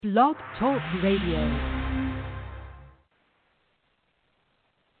Blog Talk Radio.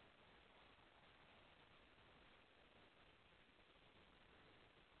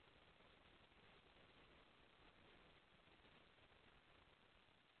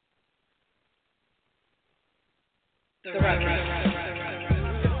 It's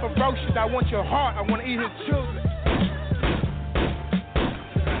ferocious. I want your heart. I want to eat his children.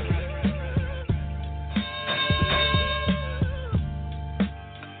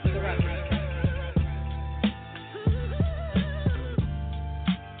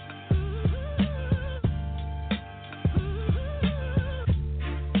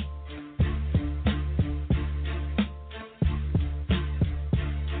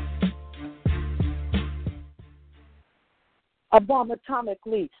 A bomb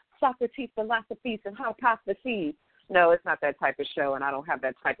atomically, Socrates, philosophies, and hypotheses. No, it's not that type of show, and I don't have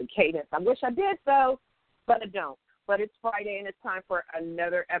that type of cadence. I wish I did, though, but I don't. But it's Friday, and it's time for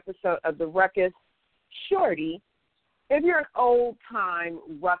another episode of the Ruckus. Shorty, if you're an old-time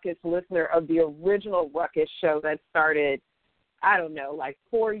Ruckus listener of the original Ruckus show that started, I don't know, like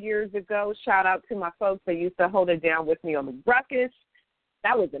 4 years ago, shout out to my folks that used to hold it down with me on the Ruckus.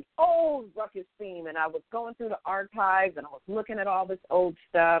 That was an old Ruckus theme, and I was going through the archives, and I was looking at all this old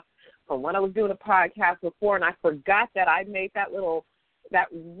stuff from when I was doing a podcast before, and I forgot that I made that real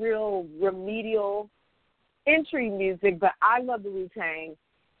remedial entry music, but I love the Wu-Tang,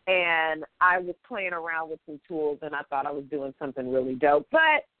 and I was playing around with some tools, and I thought I was doing something really dope.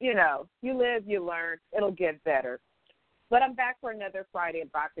 But, you know, you live, you learn. It'll get better. But I'm back for another Friday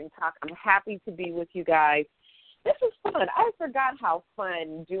at Boxing Talk. I'm happy to be with you guys. This was fun. I forgot how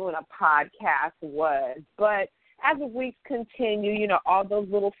fun doing a podcast was. But as the weeks continue, you know, all those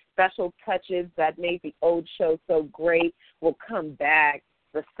little special touches that made the old show so great will come back.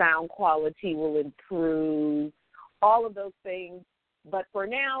 The sound quality will improve, all of those things. But for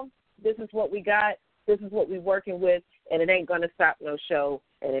now, this is what we got. This is what we're working with, and it ain't going to stop no show,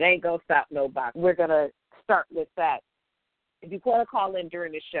 and it ain't going to stop no box. We're going to start with that. If you want to call in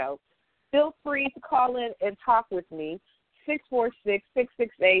during the show, feel free to call in and talk with me,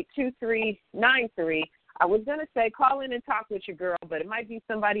 646-668-2393. I was going to say call in and talk with your girl, but it might be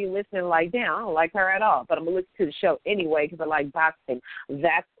somebody listening like, damn, I don't like her at all. But I'm going to listen to the show anyway because I like boxing.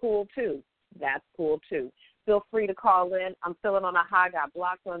 That's cool, too. That's cool, too. Feel free to call in. I'm feeling on a high. Got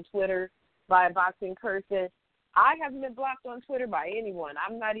blocked on Twitter by a boxing person. I haven't been blocked on Twitter by anyone.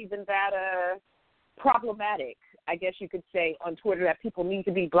 I'm not even that problematic, I guess you could say, on Twitter that people need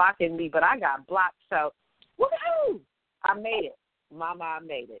to be blocking me, but I got blocked, so woohoo! I made it. Mama, I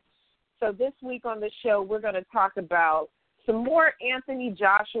made it. So this week on the show, we're going to talk about some more Anthony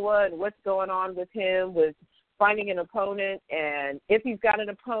Joshua and what's going on with him, with finding an opponent, and if he's got an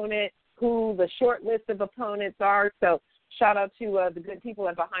opponent, who the short list of opponents are. So shout out to the good people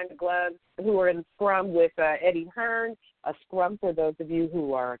at Behind the Gloves who are in the scrum with Eddie Hearn. A scrum, for those of you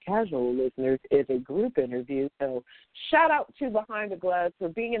who are casual listeners, is a group interview. So shout out to Behind the Gloves for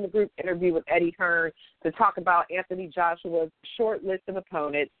being in the group interview with Eddie Hearn to talk about Anthony Joshua's short list of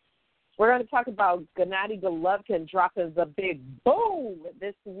opponents. We're going to talk about Gennady Golovkin dropping the big boom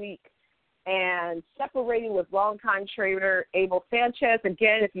this week and separating with longtime trainer Abel Sanchez.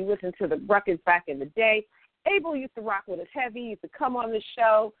 Again, if you listen to the Ruckus back in the day, Abel used to rock with us heavy, used to come on the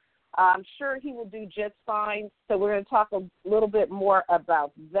show. I'm sure he will do just fine. So we're going to talk a little bit more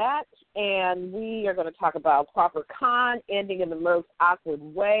about that. And we are going to talk about Crawford Khan ending in the most awkward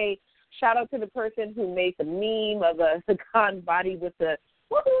way. Shout out to the person who made the meme of the Khan body with the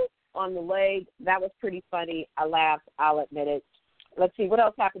woohoo on the leg. That was pretty funny. I laughed. I'll admit it. Let's see, what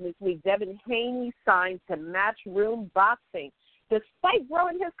else happened this week? Devin Haney signed to Matchroom Boxing, despite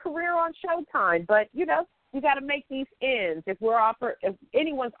growing his career on Showtime. But, you know, you got to make these ends. If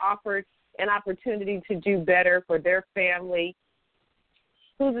anyone's offered an opportunity to do better for their family,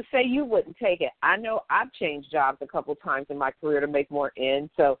 who's to say you wouldn't take it? I know I've changed jobs a couple times in my career to make more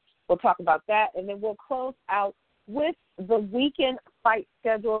ends. So we'll talk about that, and then we'll close out with the weekend fight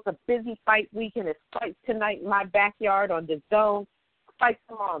schedule. It's a busy fight weekend. It's fights tonight in my backyard on the Zone. Fights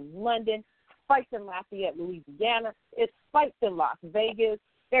tomorrow in London. Fights in Lafayette, Louisiana. It's fights in Las Vegas.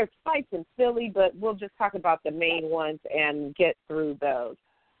 There's fights in Philly, but we'll just talk about the main ones and get through those.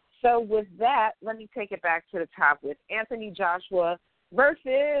 So with that, let me take it back to the top with Anthony Joshua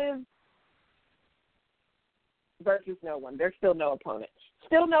versus no one. There's still no opponent.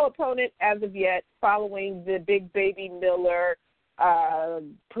 Still no opponent as of yet following the Big Baby Miller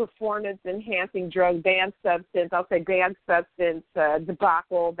performance-enhancing drug banned substance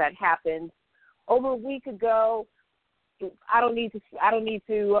debacle that happened over a week ago. I don't need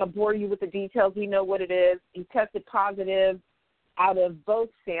to bore you with the details. We know what it is. He tested positive out of both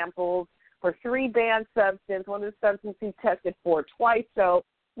samples for 3 banned substances. One of the substances he tested for twice. So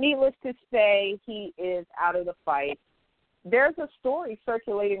needless to say, he is out of the fight. There's a story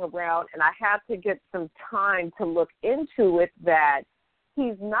circulating around, and I have to get some time to look into it, that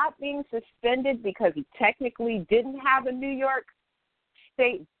he's not being suspended because he technically didn't have a New York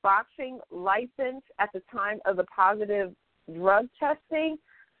State boxing license at the time of the positive drug testing.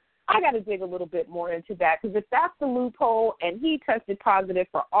 I got to dig a little bit more into that, because if that's the loophole and he tested positive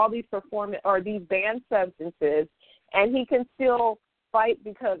for all these these banned substances, and he can still fight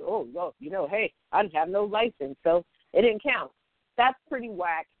because, hey, I didn't have no license, so it didn't count. That's pretty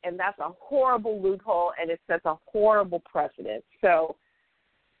whack, and that's a horrible loophole, and it sets a horrible precedent. So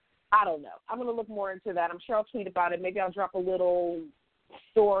I don't know. I'm going to look more into that. I'm sure I'll tweet about it. Maybe I'll drop a little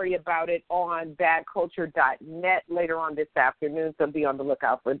story about it on badculture.net later on this afternoon, so be on the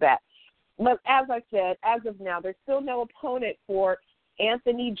lookout for that. But as I said, as of now, there's still no opponent for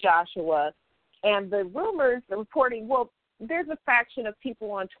Anthony Joshua, and the rumors, the reporting, there's a faction of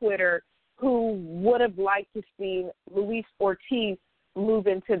people on Twitter who would have liked to see Luis Ortiz move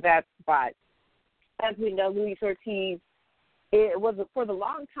into that spot. As we know, Luis Ortiz was for the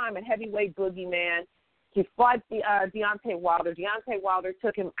long time a heavyweight boogeyman. He fought Deontay Wilder. Deontay Wilder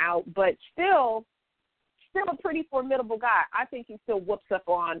took him out, but still a pretty formidable guy. I think he still whoops up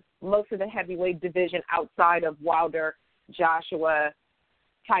on most of the heavyweight division outside of Wilder, Joshua,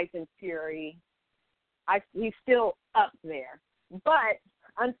 Tyson Fury. He's still up there. But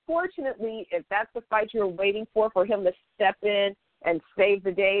unfortunately, if that's the fight you're waiting for him to step in and save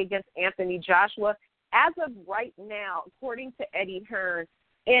the day against Anthony Joshua, as of right now, according to Eddie Hearn,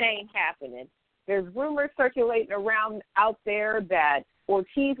 it ain't happening. There's rumors circulating around out there that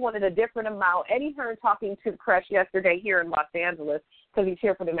Ortiz wanted a different amount. Eddie Hearn talking to the press yesterday here in Los Angeles, because he's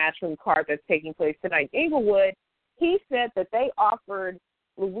here for the Matchroom card that's taking place tonight in Inglewood. He said that they offered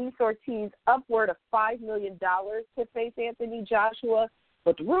Luis Ortiz upward of $5 million to face Anthony Joshua,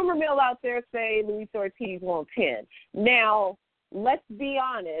 but the rumor mill out there say Luis Ortiz wants 10. Now, let's be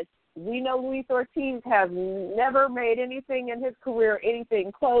honest. We know Luis Ortiz has never made anything in his career,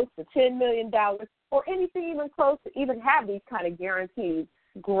 anything close to $10 million or anything even close to even have these kind of guarantees.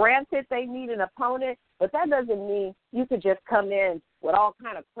 Granted, they need an opponent, but that doesn't mean you could just come in with all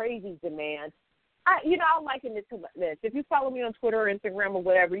kind of crazy demands. I'll liken it to this. If you follow me on Twitter or Instagram or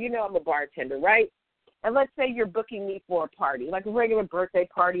whatever, you know I'm a bartender, right? And let's say you're booking me for a party, like a regular birthday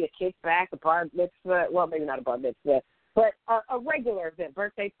party, a kickback, a bar mitzvah, well, maybe not a bar mitzvah, but a regular event,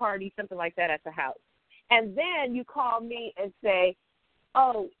 birthday party, something like that at the house. And then you call me and say,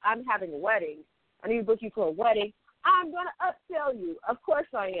 oh, I'm having a wedding. I need to book you for a wedding. I'm going to upsell you. Of course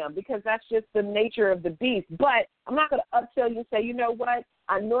I am, because that's just the nature of the beast. But I'm not going to upsell you and say, you know what,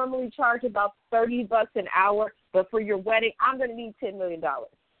 I normally charge about $30 an hour, but for your wedding, I'm going to need $10 million.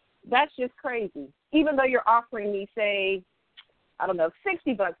 That's just crazy. Even though you're offering me, say, I don't know,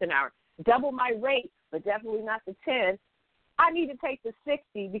 $60 an hour, double my rate, but definitely not the 10. I need to take the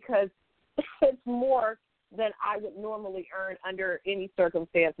 60 because it's more than I would normally earn under any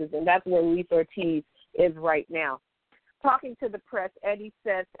circumstances, and that's where Luis Ortiz is right now. Talking to the press, Eddie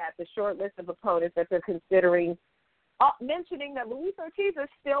said that the short list of opponents that they're considering, mentioning that Luis Ortiz is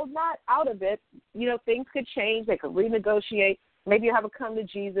still not out of it. Things could change. They could renegotiate. Maybe you'll have a come to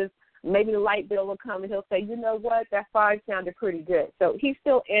Jesus. Maybe the light bill will come and he'll say, you know what, that 5 sounded pretty good. So he's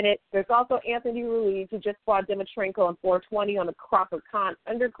still in it. There's also Anthony Ruiz, who just fought Dimitrenko on 420 on the Crawford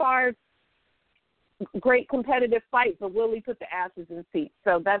undercard. Great competitive fight, but will he put the asses in seats?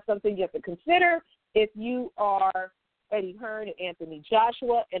 So that's something you have to consider if you are Eddie Hearn and Anthony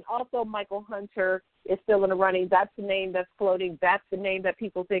Joshua. And also Michael Hunter is still in the running. That's the name that's floating. That's the name that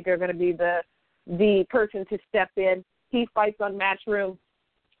people think are going to be the person to step in. He fights on Matchroom,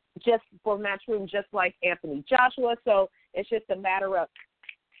 just like Anthony Joshua. So it's just a matter of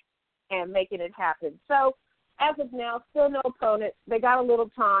making it happen. So as of now, still no opponent. They got a little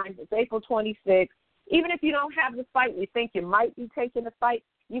time. It's April 26th. Even if you don't have the fight, you think you might be taking the fight,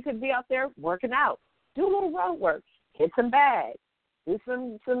 you could be out there working out. Do a little road work. Hit some bags. Do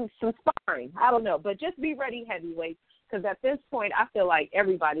some sparring. I don't know. But just be ready, heavyweight, because at this point, I feel like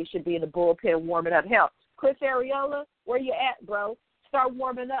everybody should be in the bullpen warming up. Hell, Chris Arreola, where you at, bro? Start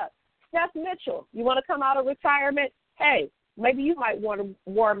warming up. Steph Mitchell, you want to come out of retirement? Hey, maybe you might want to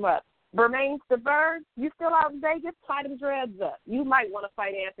warm up. Bermaine Stavern, you still out in Vegas? Tie them dreads up. You might want to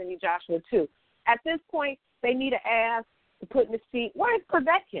fight Anthony Joshua, too. At this point, they need an ass to put in the seat. Where's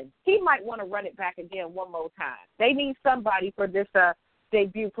Povetkin? He might want to run it back again one more time. They need somebody for this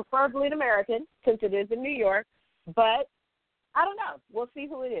debut, preferably an American, since it is in New York. But I don't know. We'll see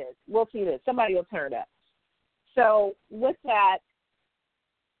who it is. We'll see this. Somebody will turn up. So with that,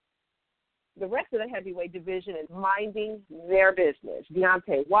 the rest of the heavyweight division is minding their business.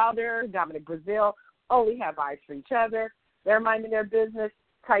 Deontay Wilder, Dominic Breazeale only have eyes for each other. They're minding their business.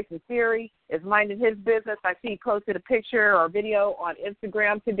 Tyson Fury is minding his business. I see he posted a picture or video on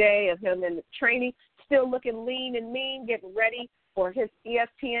Instagram today of him in training, still looking lean and mean, getting ready for his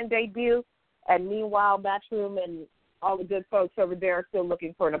ESPN debut. And meanwhile, Matchroom and all the good folks over there are still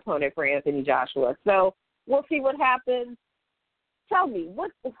looking for an opponent for Anthony Joshua. So we'll see what happens. Tell me,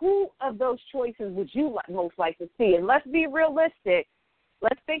 who of those choices would you most like to see? And let's be realistic.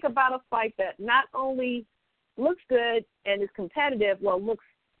 Let's think about a fight that not only looks good and is competitive, looks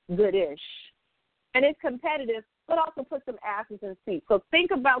good-ish, and is competitive, but also put some asses in seats. So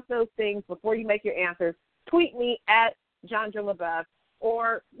think about those things before you make your answers. Tweet me at John LaBeouf,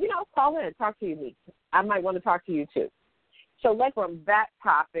 or, call in and talk to me. I might want to talk to you too. So let's from that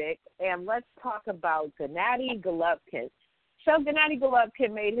topic, and let's talk about Gennady Golovkin. So Gennady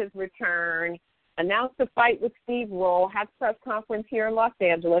Golovkin made his return, announced a fight with Steve Roll, had a press conference here in Los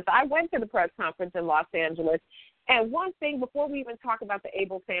Angeles. I went to the press conference in Los Angeles, and one thing, before we even talk about the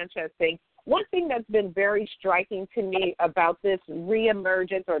Abel Sanchez thing, one thing that's been very striking to me about this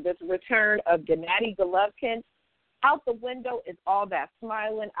reemergence or this return of Gennady Golovkin, out the window is all that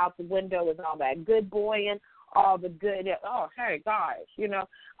smiling, out the window is all that good boying, all the good, hey, guys,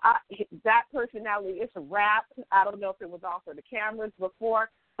 that personality, it's a wrap. I don't know if it was off for the cameras before,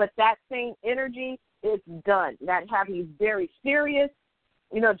 but that same energy is done. He's very serious,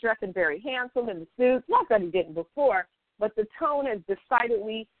 dressing very handsome in the suit. Not that he didn't before, but the tone is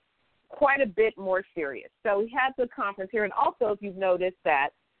decidedly quite a bit more serious. So he had the conference here, and also if you've noticed that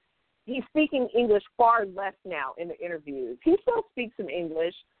he's speaking English far less now in the interviews. He still speaks some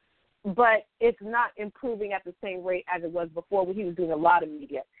English, but it's not improving at the same rate as it was before when he was doing a lot of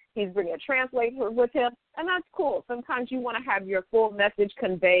media. He's bringing a translator with him, and that's cool. Sometimes you want to have your full message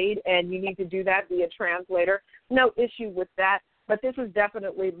conveyed, and you need to do that via translator. No issue with that, but this is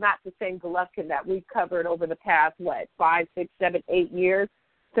definitely not the same Golovkin that we've covered over the past, 5, 6, 7, 8 years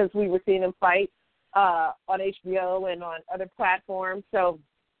since we were seeing him fight on HBO and on other platforms. So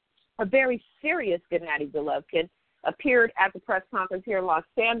a very serious Gennady Golovkin appeared at the press conference here in Los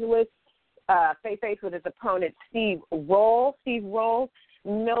Angeles, face-to-face with his opponent, Steve Roll. Steve Roll,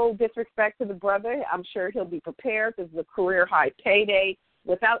 no disrespect to the brother. I'm sure he'll be prepared. This is a career-high payday.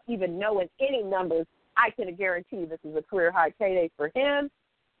 Without even knowing any numbers, I can guarantee this is a career-high payday for him,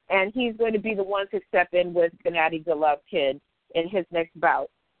 and he's going to be the one to step in with Gennady Golovkin in his next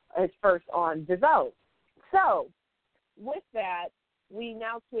bout, his first on DAZN. So with that, we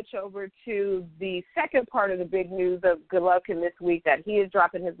now switch over to the second part of the big news of Golovkin this week, that he is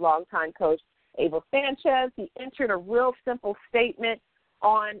dropping his longtime coach, Abel Sanchez. He entered a real simple statement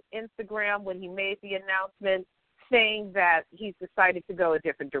on Instagram when he made the announcement, saying that he's decided to go a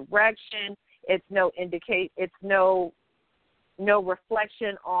different direction. It's no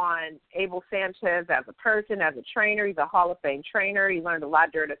reflection on Abel Sanchez as a person, as a trainer. He's a Hall of Fame trainer. He learned a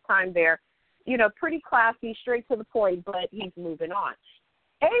lot during his time there. Pretty classy, straight to the point, but he's moving on.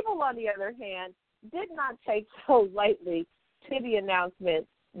 Abel, on the other hand, did not take so lightly to the announcement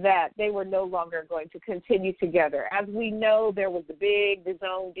that they were no longer going to continue together. As we know, there was the big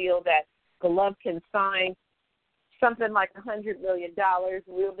DAZN deal that Golovkin signed, something like $100 million.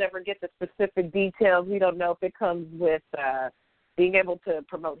 We'll never get the specific details. We don't know if it comes with being able to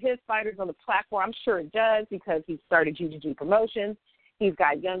promote his fighters on the platform. I'm sure it does, because he started GGG Promotions. He's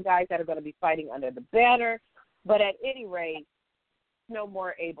got young guys that are going to be fighting under the banner. But at any rate, no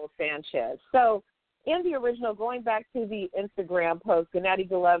more Abel Sanchez. So in the original, going back to the Instagram post, Gennady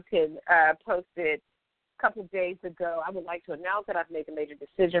Golovkin posted a couple of days ago, I would like to announce that I've made a major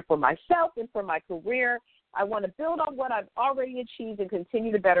decision for myself and for my career. I want to build on what I've already achieved and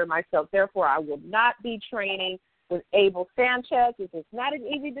continue to better myself. Therefore, I will not be training with Abel Sanchez. This is not an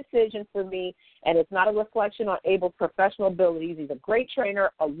easy decision for me, and it's not a reflection on Abel's professional abilities. He's a great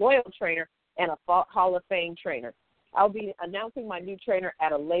trainer, a loyal trainer, and a Hall of Fame trainer. I'll be announcing my new trainer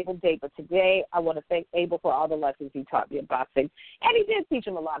at a later date, but today I want to thank Abel for all the lessons he taught me in boxing. And he did teach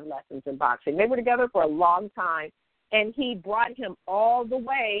him a lot of lessons in boxing. They were together for a long time, and he brought him all the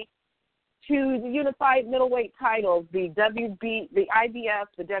way to the unified middleweight titles, the IBF,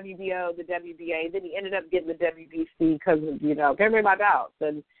 the WBO, the WBA. Then he ended up getting the WBC because of, give me my belts,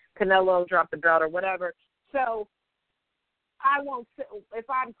 and Canelo dropped the belt or whatever. So I won't say, if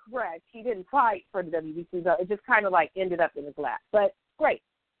I'm correct, he didn't fight for the WBC, though. It just kind of ended up in his lap. But great.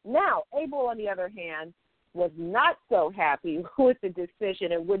 Now, Abel, on the other hand, was not so happy with the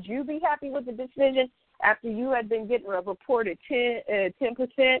decision. And would you be happy with the decision after you had been getting a reported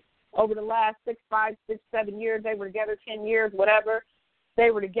 10%? over the last 7 years. They were together 10 years, whatever.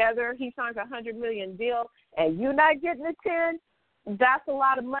 They were together. He signs a $100 million deal, and you not getting the 10. That's a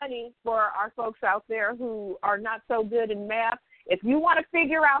lot of money for our folks out there who are not so good in math. If you want to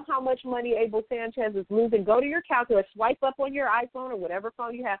figure out how much money Abel Sanchez is losing, go to your calculator, swipe up on your iPhone or whatever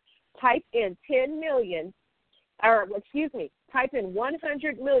phone you have, type in 10 million, type in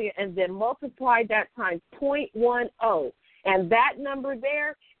 100 million, and then multiply that times 0.10. And that number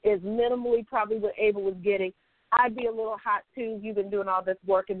there is minimally probably what Abel was getting. I'd be a little hot, too. You've been doing all this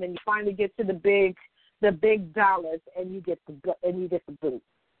work, and then you finally get to the big dollars, and you get the boot.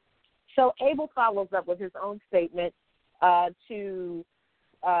 So Abel follows up with his own statement to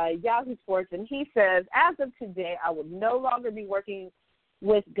Yahoo Sports, and he says, as of today, I will no longer be working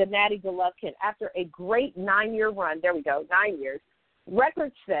with Gennady Golovkin after a great 9-year run. There we go, 9 years.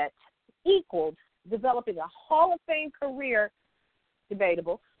 Record set equaled developing a Hall of Fame career,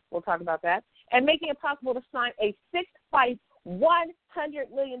 debatable, we'll talk about that, and making it possible to sign a 6-fight,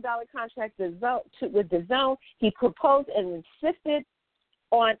 $100 million contract with DAZN. He proposed and insisted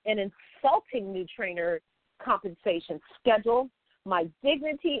on an insulting new trainer compensation schedule. My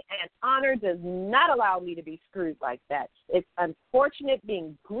dignity and honor does not allow me to be screwed like that. It's unfortunate,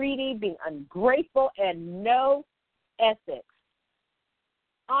 being greedy, being ungrateful, and no ethics,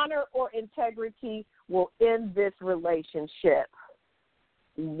 honor, or integrity will end this relationship.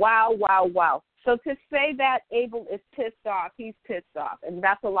 Wow, wow, wow. So to say that Abel is pissed off, he's pissed off. And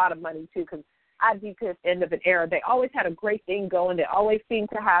that's a lot of money, too, because I'd be pissed end of an era. They always had a great thing going. They always seemed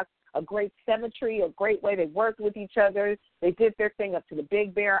to have a great symmetry, a great way they worked with each other. They did their thing up to the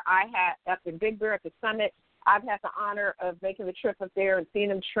Big Bear. After Big Bear at the summit, I've had the honor of making the trip up there and seeing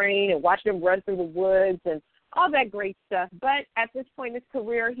them train and watching them run through the woods and all that great stuff. But at this point in his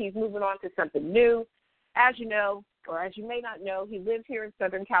career, he's moving on to something new. As you know, or as you may not know, he lives here in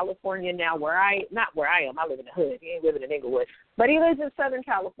Southern California now, not where I am. I live in the hood. He ain't living in Inglewood. But he lives in Southern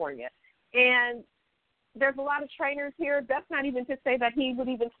California. And there's a lot of trainers here. That's not even to say that he would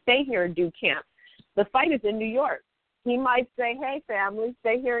even stay here and do camp. The fight is in New York. He might say, hey, family,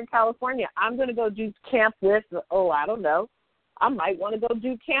 stay here in California. I'm going to go do camp with, I don't know. I might want to go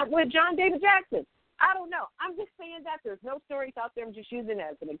do camp with John David Jackson. I don't know. I'm just saying that. There's no stories out there. I'm just using it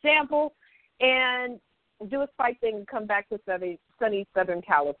as an example. And do a fight thing and come back to sunny Southern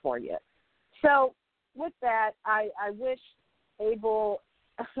California. So with that, I wish Abel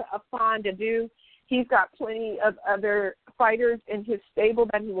a fond adieu. He's got plenty of other fighters in his stable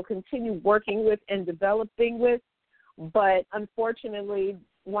that he will continue working with and developing with. But unfortunately,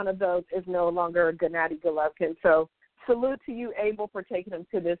 one of those is no longer Gennady Golovkin. So salute to you, Abel, for taking him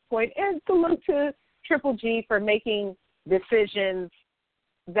to this point, and salute to Triple G for making decisions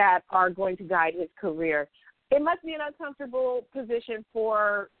that are going to guide his career. It must be an uncomfortable position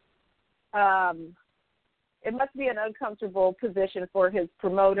for his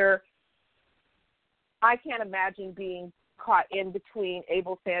promoter. I can't imagine being caught in between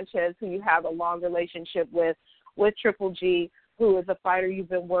Abel Sanchez, who you have a long relationship with Triple G, who is a fighter you've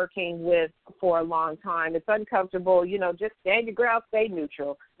been working with for a long time. It's uncomfortable. Just stand your ground, stay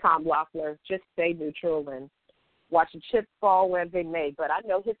neutral. Tom Loeffler, just stay neutral and watch the chips fall where they may. But I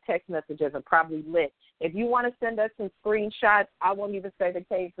know his text messages are probably lit. If you want to send us some screenshots, I won't even say they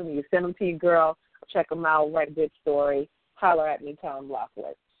came from you. Send them to your girl. Check them out. Write a good story. Holler at me, Tom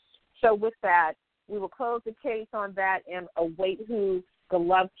Loeffler. So with that, we will close the case on that and await who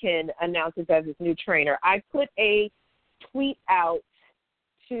Golovkin announces as his new trainer. I put a tweet out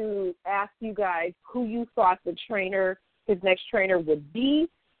to ask you guys who you thought his next trainer would be,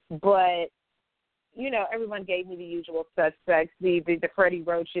 but everyone gave me the usual suspects, the Freddie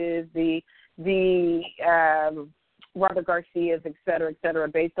Roaches, the Robert Garcias, et cetera,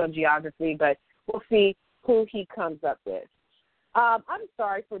 based on geography, but we'll see who he comes up with. I'm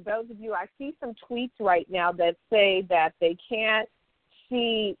sorry for those of you. I see some tweets right now that say that they can't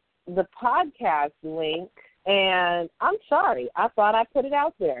see the podcast link, and I'm sorry. I thought I put it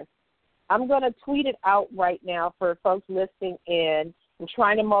out there. I'm going to tweet it out right now for folks listening in. I'm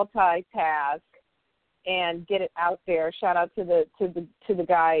trying to multitask and get it out there. Shout out to the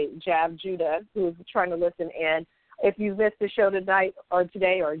guy Jab Judah, who's trying to listen in. If you missed the show tonight or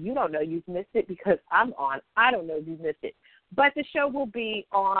today, or you don't know you've missed it because I'm on, I don't know if you've missed it. But the show will be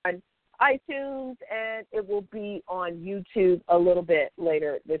on iTunes and it will be on YouTube a little bit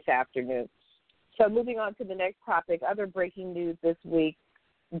later this afternoon. So moving on to the next topic, other breaking news this week,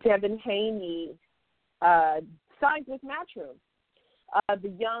 Devin Haney signed with Matchroom. The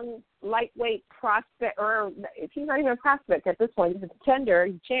young lightweight prospect, or he's not even a prospect at this point, he's a contender,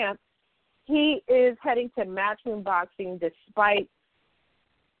 he's champ. He is heading to Matchroom Boxing despite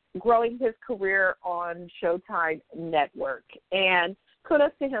growing his career on Showtime Network. And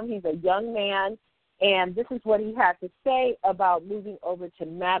kudos to him. He's a young man, and this is what he had to say about moving over to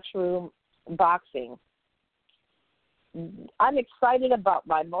Matchroom Boxing. I'm excited about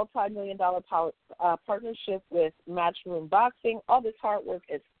my multi-million-dollar partnership with Matchroom Boxing. All this hard work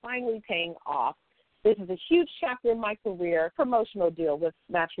is finally paying off. This is a huge chapter in my career, promotional deal with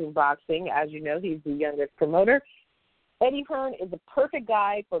Matchroom Boxing. As you know, he's the youngest promoter. Eddie Hearn is the perfect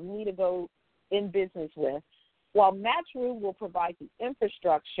guy for me to go in business with. While Matchroom will provide the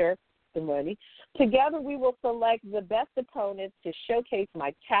infrastructure, the money, together we will select the best opponents to showcase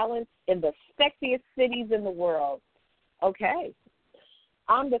my talents in the sexiest cities in the world. Okay.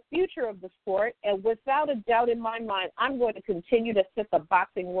 I'm the future of the sport, and without a doubt in my mind, I'm going to continue to set the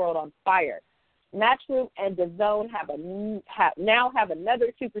boxing world on fire. Matchroom and DAZN now have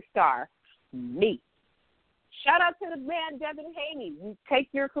another superstar, me. Shout out to the man, Devin Haney. You take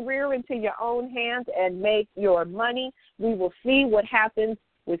your career into your own hands and make your money. We will see what happens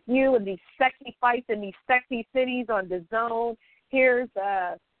with you in these sexy fights in these sexy cities on DAZN. Here's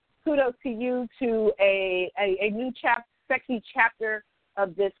kudos to you to a new sexy chapter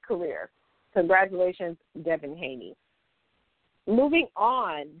of this career. Congratulations, Devin Haney. Moving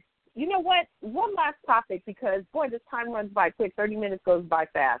on. You know what? One last topic because, boy, this time runs by quick. 30 minutes goes by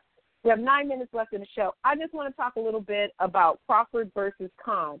fast. We have 9 minutes left in the show. I just want to talk a little bit about Crawford versus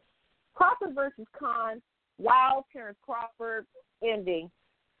Khan. Crawford versus Khan, while Terrence Crawford ending,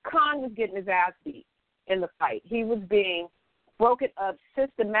 Khan was getting his ass beat in the fight. He was being broken up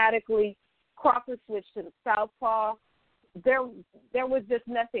systematically. Crawford switched to the southpaw. There was just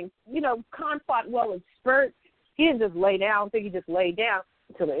nothing. You know, Khan fought well in spurts. He didn't just lay down. I think he just laid down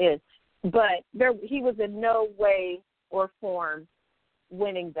until the end. But he was in no way or form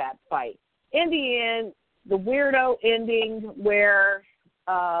winning that fight. In the end, the weirdo ending where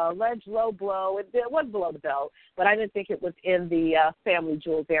alleged low blow, it was below the belt, but I didn't think it was in the family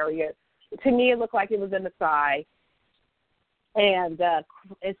jewels area. To me, it looked like it was in the thigh. And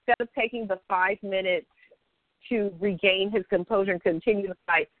instead of taking the 5 minutes to regain his composure and continue the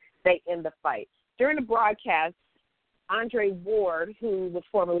fight, they end the fight. During the broadcast, Andre Ward, who was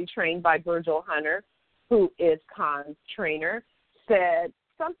formerly trained by Virgil Hunter, who is Khan's trainer, said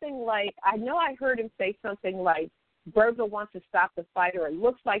something like, I know I heard him say something like, Virgil wants to stop the fight, or it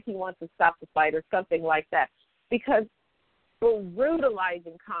looks like he wants to stop the fight, or something like that, because we're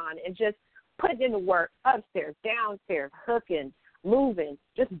brutalizing Khan and just putting in the work upstairs, downstairs, hooking, moving,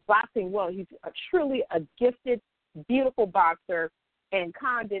 just boxing well. He's truly a gifted, beautiful boxer, and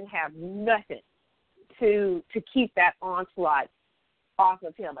Khan didn't have nothing to keep that onslaught off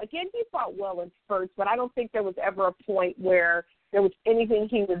of him. Again, he fought well in spurts, but I don't think there was ever a point where there was anything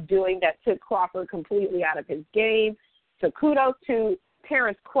he was doing that took Crawford completely out of his game. So kudos to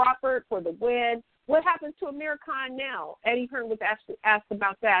Terrence Crawford for the win. What happens to Amir Khan now? Eddie Hearn was asked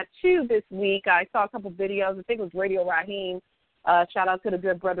about that, too, this week. I saw a couple videos. I think it was Radio Raheem. Shout out to the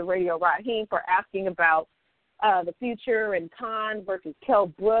good brother Radio Raheem for asking about the future and Khan versus Kell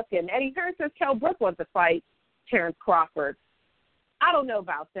Brook. And Eddie Hearn says Kell Brook wants to fight Terrence Crawford. I don't know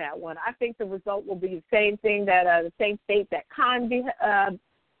about that one. I think the result will be the same thing, that the same fate that Khan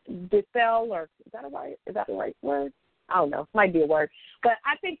befell, or is that the right word? I don't know. Might be a word. But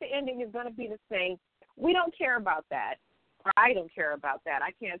I think the ending is going to be the same. We don't care about that, or I don't care about that.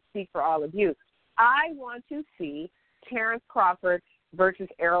 I can't speak for all of you. I want to see Terrence Crawford versus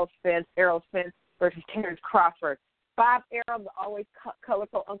Errol Spence versus Terrence Crawford. Bob Arum, the always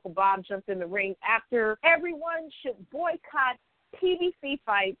colorful Uncle Bob, jumped in the ring after everyone should boycott PBC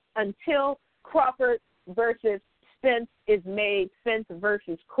fights until Crawford versus Spence is made, Spence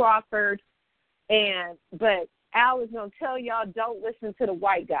versus Crawford. But Al is going to tell y'all, don't listen to the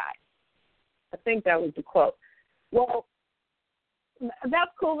white guy. I think that was the quote. Well,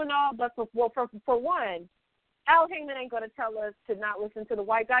 that's cool and all, but for one, Al Heyman ain't going to tell us to not listen to the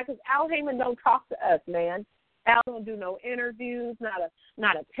white guy, because Al Heyman don't talk to us, man. Al don't do no interviews,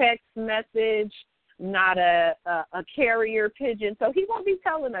 not a text message, not a carrier pigeon, so he won't be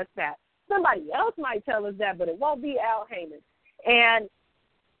telling us that. Somebody else might tell us that, but it won't be Al Heyman. And,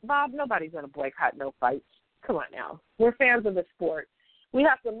 Bob, nobody's going to boycott no fights. Come on now. We're fans of the sport. We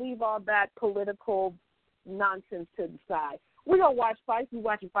have to leave all that political nonsense to the side. We're going to watch fights. We're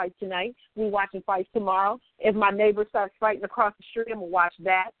watching fights tonight. We're watching fights tomorrow. If my neighbor starts fighting across the street, I'm going to watch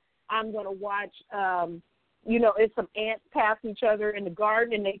that. I'm going to watch, if some ants pass each other in the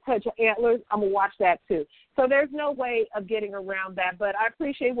garden and they touch antlers, I'm going to watch that too. So there's no way of getting around that. But I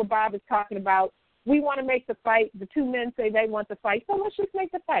appreciate what Bob is talking about. We want to make the fight. The two men say they want the fight, so let's just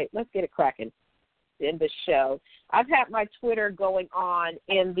make the fight. Let's get it cracking. in the show. I've had my Twitter going on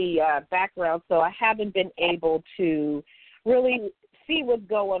in the background, so I haven't been able to really see what's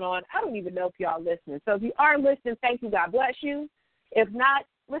going on. I don't even know if y'all listening. So if you are listening, thank you. God bless you. If not,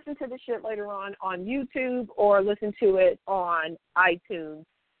 listen to the shit later on YouTube or listen to it on iTunes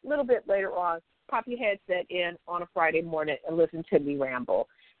a little bit later on. Pop your headset in on a Friday morning and listen to me ramble.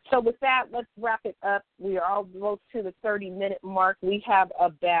 So with that, let's wrap it up. We are almost to the 30-minute mark. We have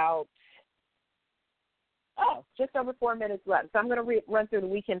about, just over 4 minutes left. So I'm going to run through the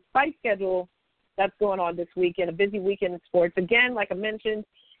weekend fight schedule that's going on this weekend, a busy weekend in sports. Again, like I mentioned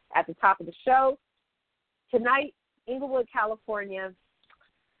at the top of the show, tonight, Inglewood, California.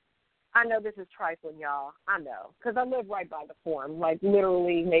 I know this is trifling, y'all. I know, because I live right by the Forum, like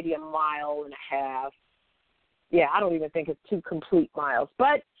literally maybe a mile and a half. Yeah, I don't even think it's 2 complete miles.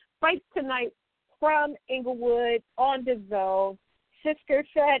 But fights tonight from Inglewood on the zone. Sisker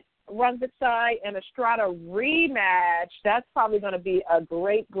Set, Ruckus and Estrada rematch. That's probably going to be a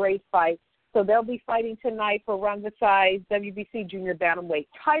great, great fight. So they'll be fighting tonight for Ruckus WBC Junior Bantamweight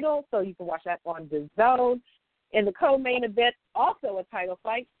title. So you can watch that on the zone. In the co-main event, also a title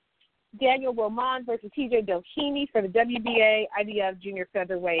fight, Daniel Roman versus TJ Doheny for the WBA IBF Junior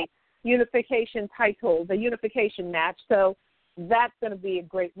Featherweight unification title, the unification match. So that's going to be a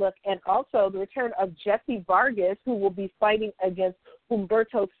great look. And also the return of Jesse Vargas, who will be fighting against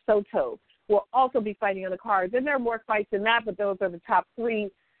Humberto Soto, will also be fighting on the cards. And there are more fights than that, but those are the top 3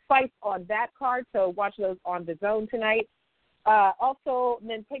 fights on that card. So watch those on the zone tonight. Also,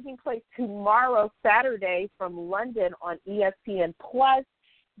 then taking place tomorrow, Saturday, from London on ESPN Plus,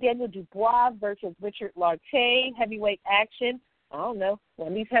 Daniel Dubois versus Richard Lartey, heavyweight action. I don't know. One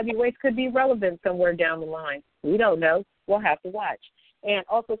of these heavyweights could be relevant somewhere down the line. We don't know. We'll have to watch. And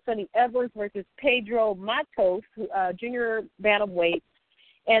also Sonny Edwards versus Pedro Matos, junior bantamweight.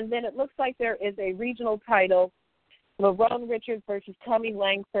 And then it looks like there is a regional title, Lerone Richards versus Tommy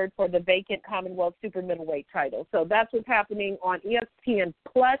Langford for the vacant Commonwealth super middleweight title. So that's what's happening on ESPN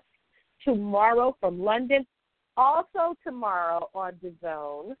Plus tomorrow from London. Also tomorrow on the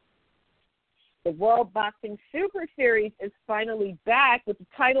zone, the World Boxing Super Series is finally back with the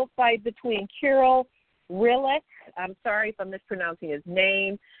title fight between Kirill Rilek, I'm sorry if I'm mispronouncing his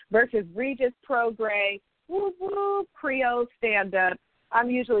name, versus Regis Prograis. Woo woo, Creole stand up. I'm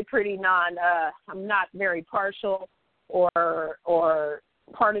usually pretty I'm not very partial or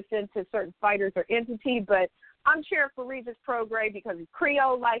partisan to certain fighters or entities, but I'm cheering for Regis Prograis because he's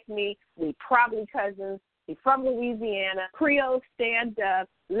Creole like me. We probably cousins. He's from Louisiana. Creole stand up.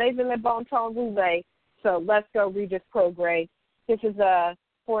 Levez le bon ton roulé. So let's go, Regis Prograis. This is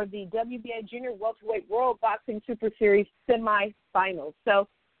for the WBA Junior Welterweight World Boxing Super Series semifinals. So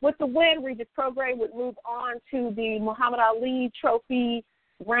with the win, Regis Prograis would move on to the Muhammad Ali Trophy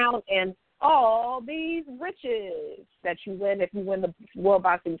round and all these riches that you win if you win the World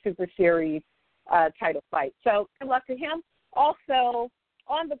Boxing Super Series title fight. So good luck to him. Also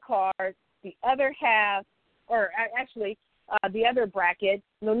on the card, the other half, or actually the other bracket,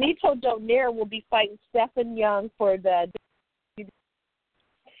 Nonito Donaire will be fighting Stephen Young for the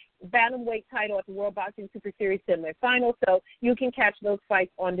bantamweight title at the World Boxing Super Series semifinal. So you can catch those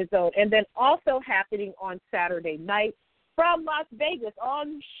fights on the zone. And then also happening on Saturday night from Las Vegas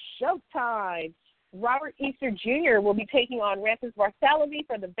on Showtime, Robert Easter Jr. will be taking on Ramses Barthélemy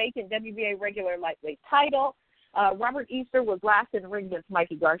for the vacant WBA regular lightweight title. Robert Easter was last in the ring against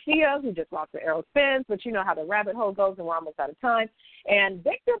Mikey Garcia, who just lost to Errol Spence, but you know how the rabbit hole goes, and we're almost out of time. And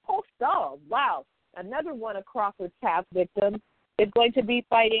Victor Postol, wow, another one of Crawford's past victims, is going to be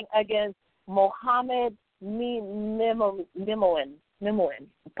fighting against Mohammed Mimoun.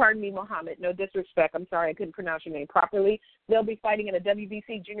 Pardon me, Mohammed. No disrespect. I'm sorry, I couldn't pronounce your name properly. They'll be fighting in a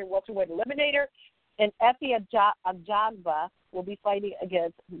WBC Junior Welterweight Eliminator. And Effie Ajagba will be fighting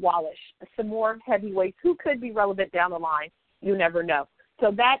against Wallish. Some more heavyweights who could be relevant down the line. You never know.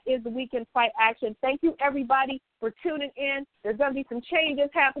 So that is the weekend fight action. Thank you, everybody, for tuning in. There's going to be some changes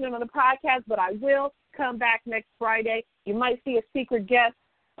happening on the podcast, but I will come back next Friday. You might see a secret guest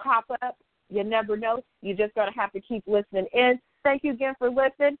pop up. You never know. You just got to have to keep listening in. Thank you again for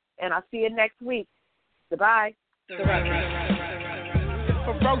listening, and I'll see you next week. Goodbye.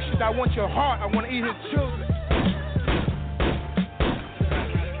 Ferocious, I want your heart. I want to eat his children.